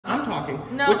I'm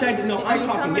talking. No. Which I did. No, I'm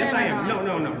talking. Yes, I am.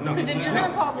 No. Because if you're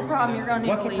gonna cause a problem, you're gonna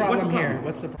need to leave. What's the problem here?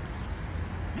 What's the problem?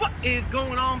 What is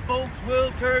going on, folks? Will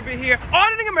Turby here.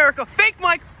 Auditing America, fake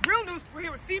Mike, real news. We're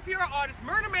here with CPR Audits,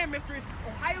 Murder Man Mysteries,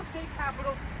 Ohio State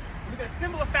Capitol. We got a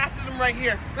symbol of fascism right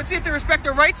here. Let's see if they respect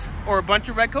their rights or a bunch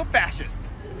of redcoat fascists.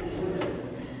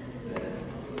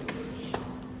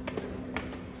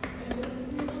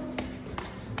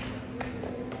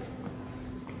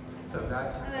 What's up,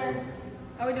 guys? Hi there.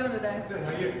 How are we doing today? Good.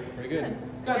 How are you? Pretty good.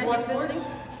 Guys watch sports?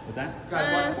 What's that?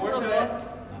 Guys watch sports a at little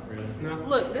all? Not really. No.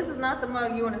 Look, this is not the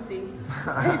mug you want to see.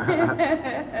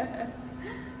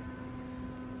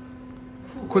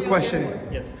 Quick question.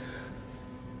 Yes.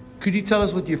 Could you tell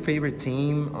us what your favorite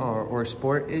team or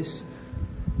sport is?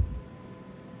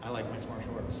 I like mixed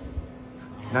martial arts.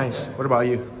 Nice. What about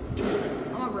you?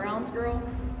 I'm a Browns girl.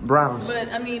 Browns. But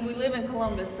I mean, we live in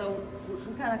Columbus, so we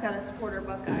kind of support our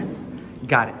Buckeyes.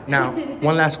 Got it. Now,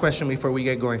 one last question before we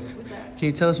get going. What's that? Can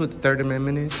you tell us what the Third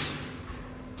Amendment is?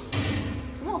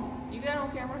 Come on, you got it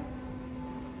on camera.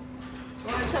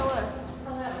 You want to tell us?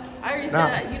 I already said No.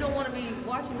 that. You don't want to be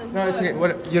watching this. No, it's mug. okay.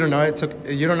 What? You don't know it.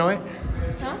 You don't know it?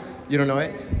 Huh? You don't know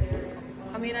it?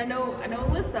 I mean, I know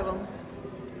a list of them.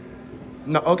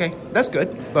 No. Okay, that's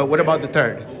good. But what about the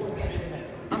third?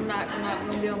 I'm not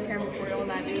gonna be on camera for you on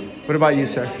that, dude. What about you,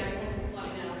 sir?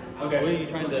 Okay. What are you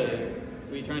trying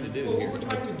to do Well, here? what we're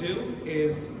trying to do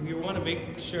is we want to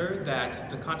make sure that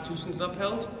the Constitution is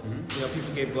upheld. You know,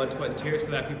 people gave blood, sweat, and tears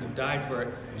for that. People died for it.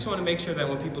 We just want to make sure that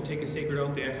when people take a sacred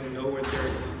oath, they actually know where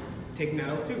they're taking that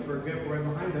oath to. For example, right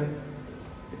behind us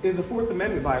is a Fourth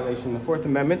Amendment violation. The Fourth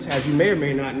Amendment, as you may or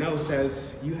may not know,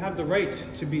 says you have the right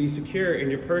to be secure in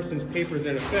your person's papers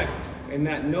and effect, and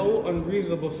that no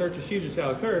unreasonable search or seizure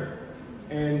shall occur.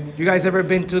 And You guys ever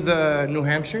been to the New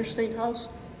Hampshire State House?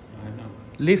 No.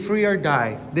 Live free or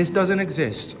die. This doesn't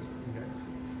exist.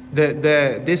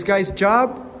 This guy's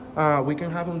job, we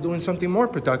can have him doing something more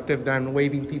productive than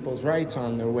waiving people's rights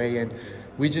on their way. And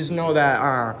we just know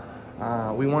that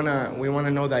we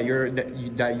wanna know that you're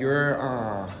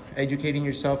educating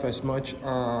yourself as much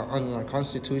on the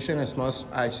Constitution as much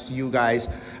as you guys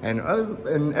and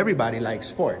everybody likes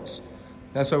sports.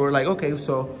 That's why we're like, okay,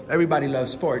 so everybody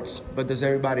loves sports, but does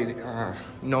everybody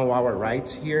know our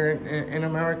rights here in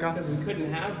America? because we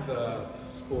couldn't have the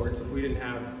sports if we didn't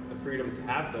have the freedom to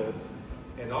have those.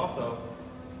 And also,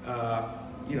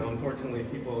 you know, unfortunately,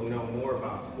 people know more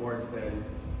about sports and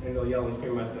they'll yell and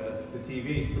scream at the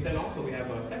TV. But then also we have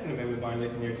a Second Amendment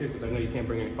violation here too, because I know you can't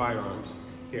bring any firearms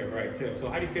here, right, too. So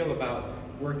how do you feel about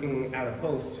working at a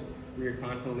post where you're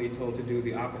constantly told to do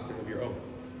the opposite of your oath?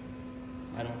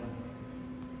 I don't.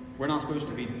 We're not supposed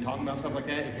to be talking about stuff like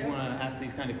that. If you want to ask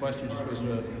these kind of questions, you're supposed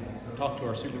to talk to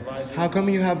our supervisor. How come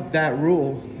you have that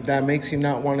rule that makes you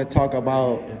not want to talk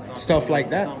about It's not stuff something- like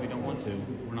It's that? not we don't want to.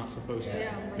 We're not supposed to.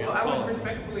 Yeah. We Well, have I would policy.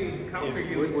 respectfully counter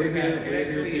If you and we're say here, that it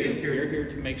actually is we're your... here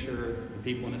to make sure the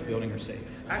people in this building are safe.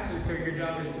 Actually, sir, your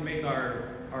job is to make our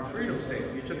freedom safe.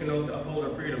 You took an oath to uphold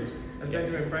our freedoms. As Yes.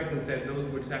 Benjamin Franklin said, those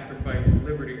who would sacrifice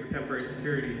liberty for temporary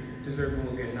security deserve and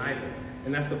will get neither.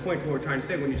 And that's the point what we're trying to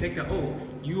say. When you take that oath,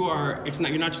 you're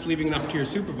not just leaving it up to your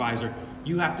supervisor.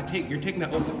 You're taking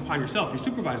that oath upon yourself. Your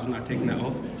supervisor's not taking that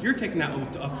oath. You're taking that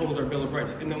oath to uphold our Bill of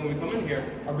Rights. And then when we come in here,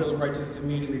 our Bill of Rights is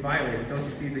immediately violated. Don't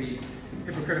you see the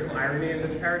hypocritical irony in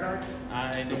this paradox?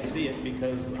 I don't see it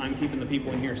because I'm keeping the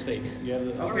people in here safe. You have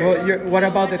the, Okay. Well, what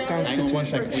about the Hang on one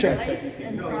Constitution? second.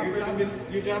 Sure. No,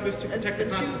 your job is to protect the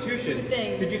Constitution.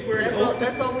 Did you swear an oath?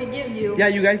 That's all we give you. Yeah,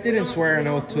 you guys didn't swear an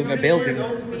oath to the building.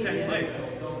 to protect life.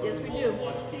 Yes, we do.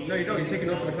 No, you don't. You're taking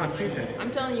an oath to the Constitution.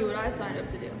 I'm telling you what I signed up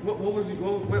to do. What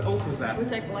oath was that?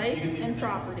 Protect life and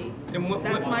property. And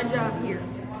That's my job here.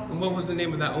 And what was the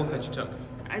name of that oath that you took?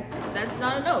 That's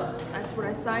not a note. That's what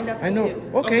I signed up to I know. do.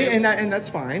 Okay, Okay. and that's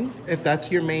fine if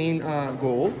that's your main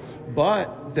goal.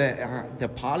 But the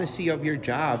policy of your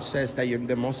job says that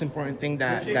the most important thing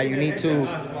that you need to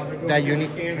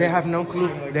They have no clue.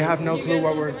 They have no You clue guys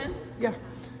what wanna we're. come in? Yeah.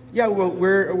 Yeah, well,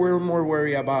 we're more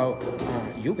worried about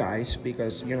you guys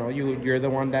because you're the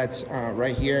one that's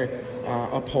right here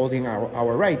upholding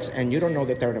our rights, and you don't know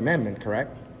the Third Amendment,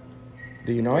 correct?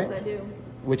 Do you know Yes, it? I do.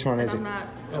 Which one And is I'm it?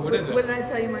 not. What is it? What did I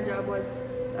tell you my job was?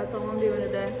 That's all I'm doing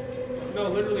today. No,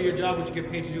 literally your job, what you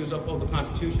get paid to do is uphold the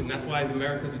Constitution. That's why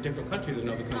America is a different country than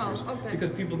other countries. Oh, okay. Because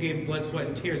people gave blood, sweat,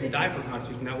 and tears and died for the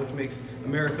Constitution. Now, which makes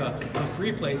America a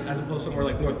free place as opposed to somewhere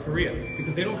like North Korea.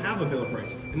 Because they don't have a Bill of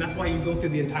Rights. And that's why you go through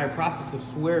the entire process of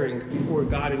swearing before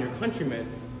God and your countrymen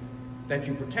that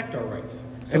you protect our rights.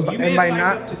 So And you by- may and have by signed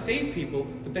not- up to save people,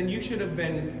 but then you should have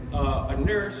been a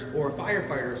nurse or a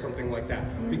firefighter or something like that.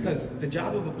 Because the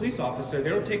job of a police officer, they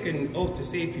don't take an oath to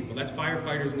save people. That's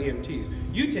firefighters and EMTs.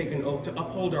 You take an oath to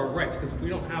uphold our rights, because if we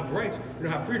don't have rights, we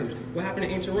don't have freedoms. What happened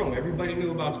in ancient Rome? Everybody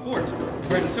knew about sports,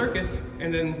 bread and circus,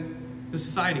 and then the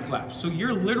society collapsed. So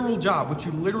your literal job, what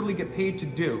you literally get paid to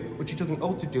do, what you took an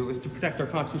oath to do, is to protect our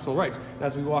constitutional rights. And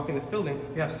as we walk in this building,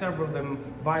 we have several of them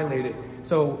violated.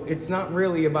 So it's not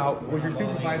really about what you're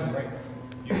supervising. Rights.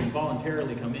 You can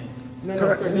voluntarily come in. No,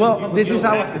 Correct. sir, Well, you this You is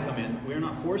don't how- have to come in. We're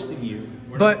not forcing you.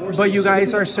 We're But- not forcing but you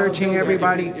guys So are this is searching our building.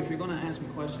 everybody- If you're going to ask me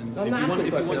questions, I'm if not you want, asking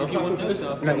if you want, questions. if you want to know I'm stuff,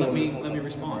 talking to let me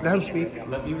respond. Let him speak.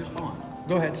 Let me respond.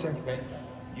 Go ahead, sir. Okay?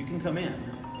 You can come in.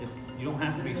 You don't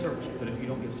have to be searched, but if you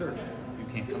don't get searched, you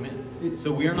can't come in.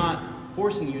 So we are not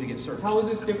forcing you to get searched. How is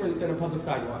this different than a public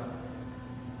sidewalk?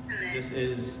 This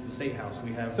is the State House.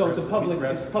 We have. So it's a reps- public,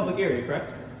 reps- it's a public area,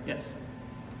 correct? Yes.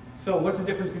 So what's the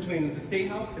difference between the state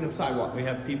house and a sidewalk? We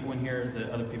have people in here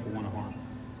that other people want to harm.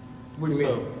 What do you mean?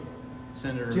 So,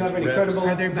 senators, Do you have any reps- credible?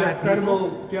 Are there do you have bad credible?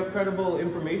 people? Do you have credible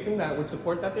information that would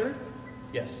support that theory?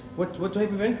 Yes. What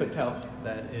type of input? Tell.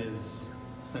 That is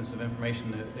sensitive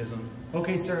information that isn't.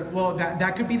 Okay, sir. Well,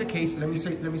 that could be the case. Let me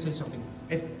say something.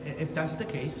 If that's the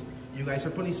case, you guys are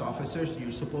police officers.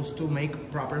 You're supposed to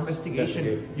make proper investigation.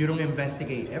 Investigate. You don't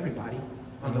investigate everybody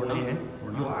on the We're way not. in.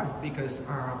 We're You not. are, because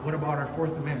what about our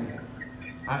Fourth Amendment?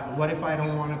 What if I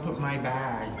don't want to put my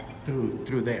bag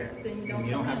through there? Then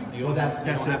You don't have. You Well, don't that's have,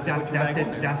 you that's don't have to put your that's bag the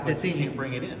on there, that's the but you thing. can't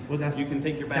bring it in. Well, that's you can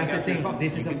take your bag that's the out to your thing. car.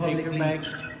 This is you a can take your publicly. bag.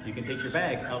 You can take your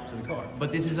bag out to the car.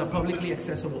 But this is a publicly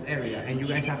accessible area, and you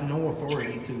guys have no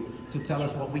authority to tell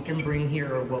us what we can bring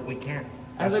here or what we can't.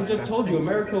 As I That's- just that's told the you, thing.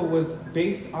 America was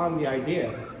based on the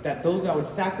idea that those that would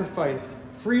sacrifice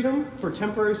freedom for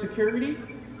temporary security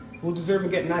will deserve to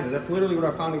get knighted. That's literally what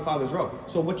our founding fathers wrote.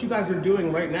 So what you guys are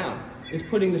doing right now is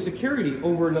putting the security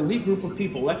over an elite group of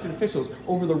people, elected officials,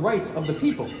 over the rights of the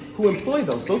people who employ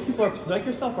those. Those people, are, like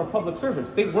yourself, are public servants.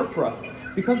 They work for us.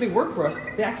 Because they work for us,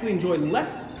 they actually enjoy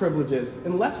less privileges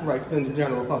and less rights than the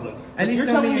general public. At least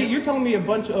You're telling me a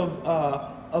bunch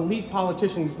of elite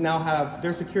politicians now have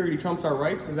their security trumps our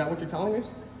rights? Is that what you're telling us?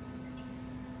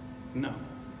 No.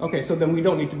 Okay, so then we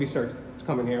don't need to be searched to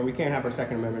come in here, and we can't have our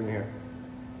Second Amendment in here.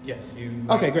 Yes. You.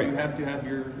 Okay, great. You have to have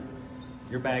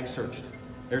your bag searched.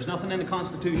 There's nothing in the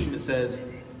Constitution that says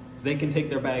they can take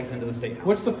their bags into the State House.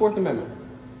 What's the Fourth Amendment?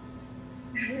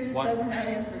 You're just What? not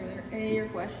answering any of your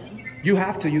questions. You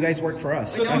have to. You guys work for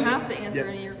us. We don't That's- have to answer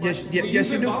any of your Yes, questions. yes, Well, yes,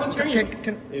 you you've do. been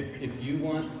volunteering. If you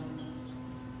want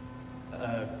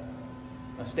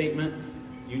a statement,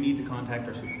 you need to contact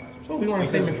our supervisors. Well, we want a Because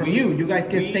statement from we- you. You guys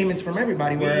get we- statements from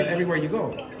everybody everywhere you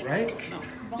go, right? No.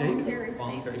 Voluntary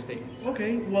Voluntary statements. statements.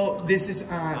 Okay. Well, this is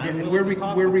I'm willing we're to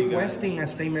talk we're with you guys. requesting a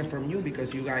statement from you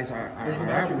because you guys are This is at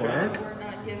about your work. job. We're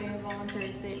not giving a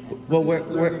voluntary statement. Well, This is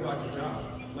we're literally about your job,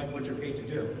 like what you're paid to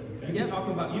do. You've been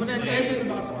talking about What I this tell is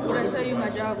you, about what I sports. tell you my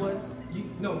job was.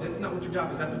 No, that's not what your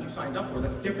job is. That's what you signed up for.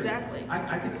 That's different. Exactly.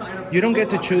 I could sign up. You don't for get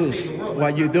to football and choose save the world. what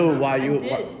That's you not do what while I you.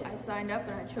 did. I signed up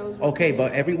and I chose. what Okay, to but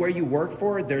do. everywhere you work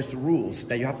for, there's rules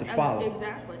that you have to That's follow.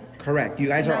 Exactly. Correct. You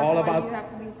guys And are that's all why about. You have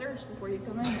to be searched before you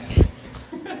come in.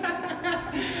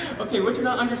 Okay, what you're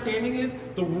not understanding is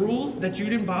the rules that you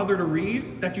didn't bother to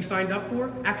read, that you signed up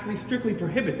for, actually strictly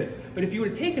prohibit this. But if you would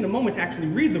have taken a moment to actually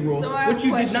read the rules, So I have which a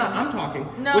you did question. not, I'm talking.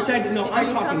 No, Which I did. No, are I'm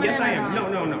you talking. coming Yes, in I or am.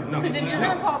 not? No. Because if you're No.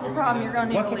 gonna cause a problem, you're gonna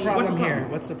need What's to the leave. problem What's the here?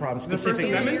 problem? What's the problem The First specifically?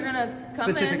 Either Amendment? you're gonna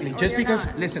come Specifically, in or just you're because.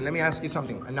 not. Listen, let me ask you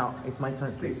something. Now it's my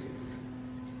turn, please.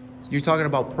 You're talking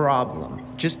about problem.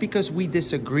 Just because we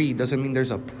disagree doesn't mean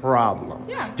there's a problem.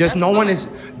 Yeah, Just that's no one fine. is.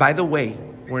 By the way,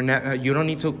 we're not. You don't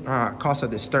need to cause a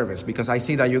disturbance because I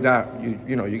see that you got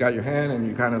you know you got your hand and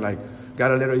you kind of like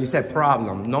got a little. You said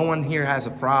problem. No one here has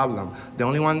a problem. The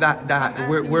only one that I'm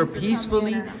we're asking you to come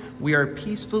peacefully in or not. we are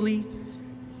peacefully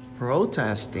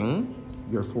protesting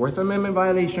your Fourth Amendment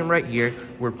violation right here.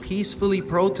 We're peacefully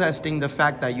protesting the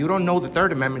fact that you don't know the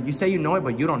Third Amendment. You say you know it,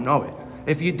 but you don't know it.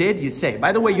 If you did, you'd say.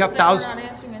 By the way, you have We're thousands. not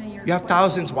answering any of your You have questions.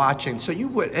 thousands watching, so you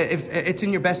would. If it's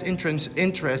in your best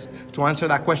interest to answer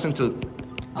that question to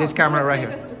this Oh, camera if right you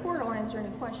here. take us to court, I'll answer any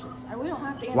questions. We don't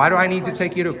have to answer Why do I any need to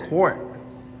take you to questions here. court?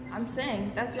 I'm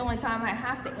saying that's the only time I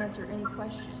have to answer any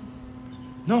questions.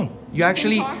 No, you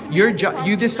actually, talk to me, your I can job. talk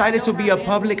You to you, decided but to I be don't a have to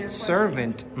answer public your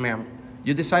servant, ma'am.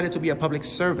 You decided to be a public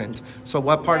servant. So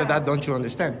what part of Yeah. that don't you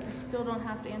understand? I still don't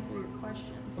have to answer your questions.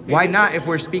 Why not? If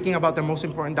we're speaking about the most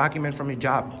important document from your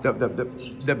job,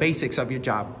 the basics of your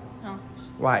job. No,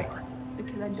 Why?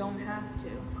 because I don't have to.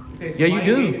 Okay, so Yeah, you why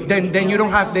do. engage with Then this you don't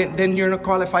problem? have. Then you're not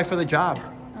qualified for the job.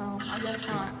 Oh, I guess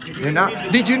not. You're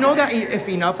not. Did you know that if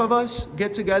enough of us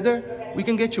get together, we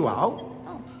can get you out?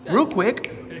 Oh, good. Real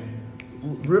quick.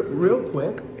 Real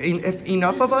quick. If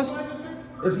enough of us.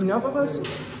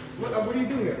 What do you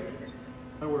do here?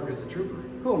 I work as a trooper.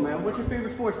 Cool, man. What's your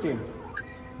favorite sports team?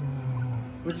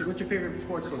 What's your favorite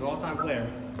sports team? All-time player?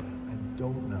 I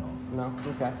don't know. No.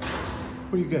 Okay.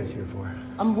 What are you guys here for?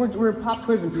 We're pop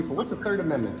quizzing people. What's the Third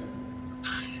Amendment?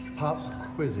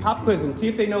 Pop quizzing. Pop people. quizzing. See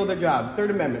if they know their job.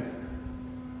 Third Amendment.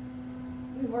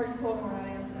 We've already told them we're not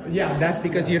answering. Yeah, that's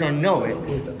because you don't know it.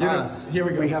 With us, here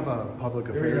we go. We have a public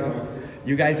affairs office.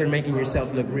 You guys are making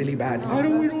yourself look really bad. How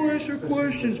do we don't answer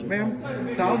questions,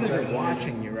 man? Thousands are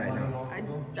watching you right now.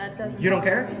 That doesn't. You don't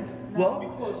care?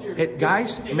 No. Well,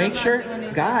 guys, make sure,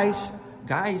 guys,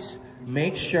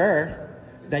 make sure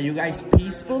that you guys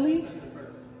peacefully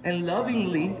and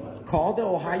lovingly call the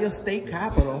Ohio State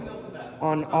Capitol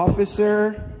on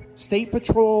Officer State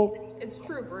Patrol, It's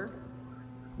trooper.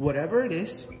 whatever it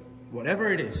is,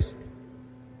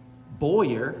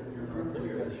 Boyer.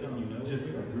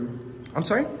 I'm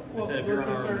sorry? I said, if you're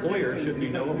our employer, shouldn't you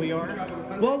know what we are?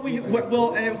 Well, we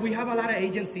have a lot of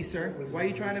agencies, sir. Why are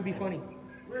you trying to be funny?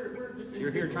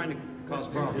 You're here trying to cause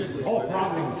problems. Oh,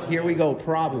 problems. Here we go,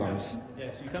 problems.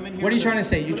 Yes, you come in here. What are you trying to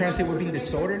say? You trying to say we're being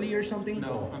disorderly or something?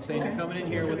 No, I'm saying you're coming in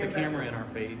here with a camera in our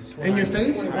face. In your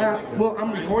face? Well,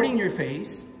 I'm recording your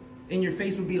face. And your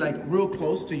face would be like real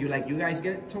close to you, like you guys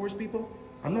get towards people.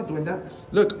 I'm not doing that.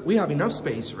 Look, we have enough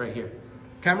space right here.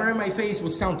 Camera in my face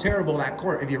would sound terrible at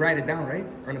court. If you write it down, right?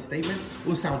 On a statement, it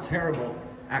will sound terrible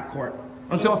at court.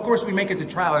 Until, of course, we make it to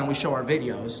trial and we show our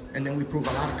videos. And then we prove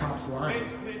a lot of cops lying.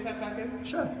 May I tap back in?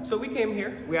 Sure. So we came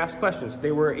here, we asked questions.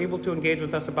 They were able to engage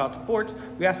with us about sports.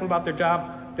 We asked them about their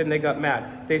job, then they got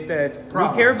mad. They said,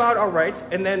 Problems. we care about our rights,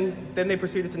 and then they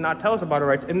proceeded to not tell us about our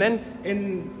rights. And then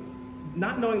in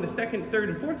not knowing the Second, Third,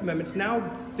 and Fourth Amendments, now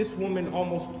this woman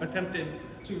almost attempted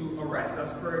to arrest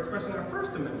us for expressing our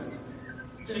First Amendment.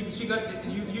 She got,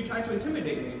 you tried to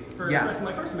intimidate me for expressing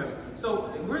my First Amendment.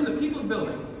 So we're in the people's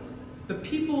building. The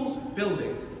people's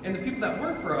building, and the people that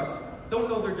work for us don't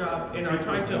know their job and are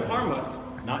trying to harm us.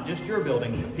 Not just your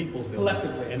building, the people's building.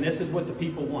 Collectively. And this is what the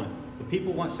people want. The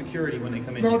people want security when they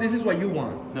come in. No, here. this is what you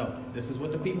want. No, this is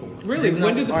what the people want. Really? It's When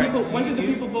not- did the all right. people? When did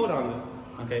the people vote on this?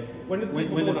 Okay. When did the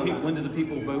people vote on that? When did the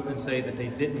people vote and say that they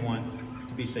didn't want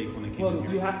to be safe when they came in Well,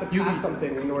 here? you have to pass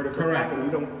something in order for it to Correct.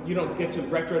 happen. You don't get to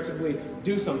retroactively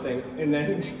do something and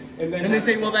then And they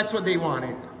say, well, that's what they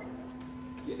wanted.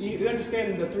 You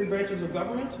understand the three branches of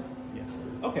government? Yes.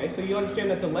 Okay, so you understand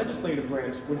that the legislative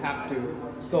branch would have to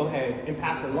go ahead and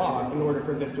pass a law in order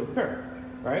for this to occur,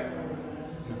 right?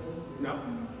 No?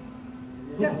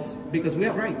 Yes, because we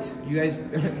have rights. You guys.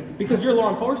 Because you're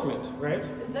law enforcement, right?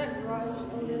 Is that garage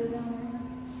over there down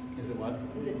Is it what?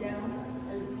 there? Is it down?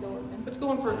 Or is it still open? Let's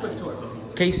go in for a quick tour.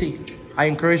 Casey, I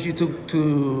encourage you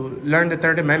to learn the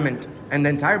Third Amendment and the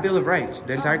entire Bill of Rights,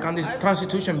 the entire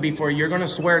Constitution before you're gonna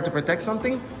swear to protect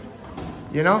something.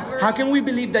 You know, how can we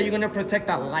believe that you're gonna protect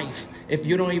a life if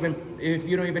you don't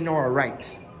even know our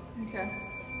rights? Okay.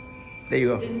 There you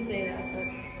go. Didn't say that,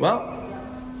 but. Well,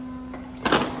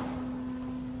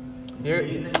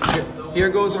 here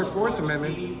goes our Fourth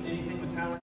Amendment. Anything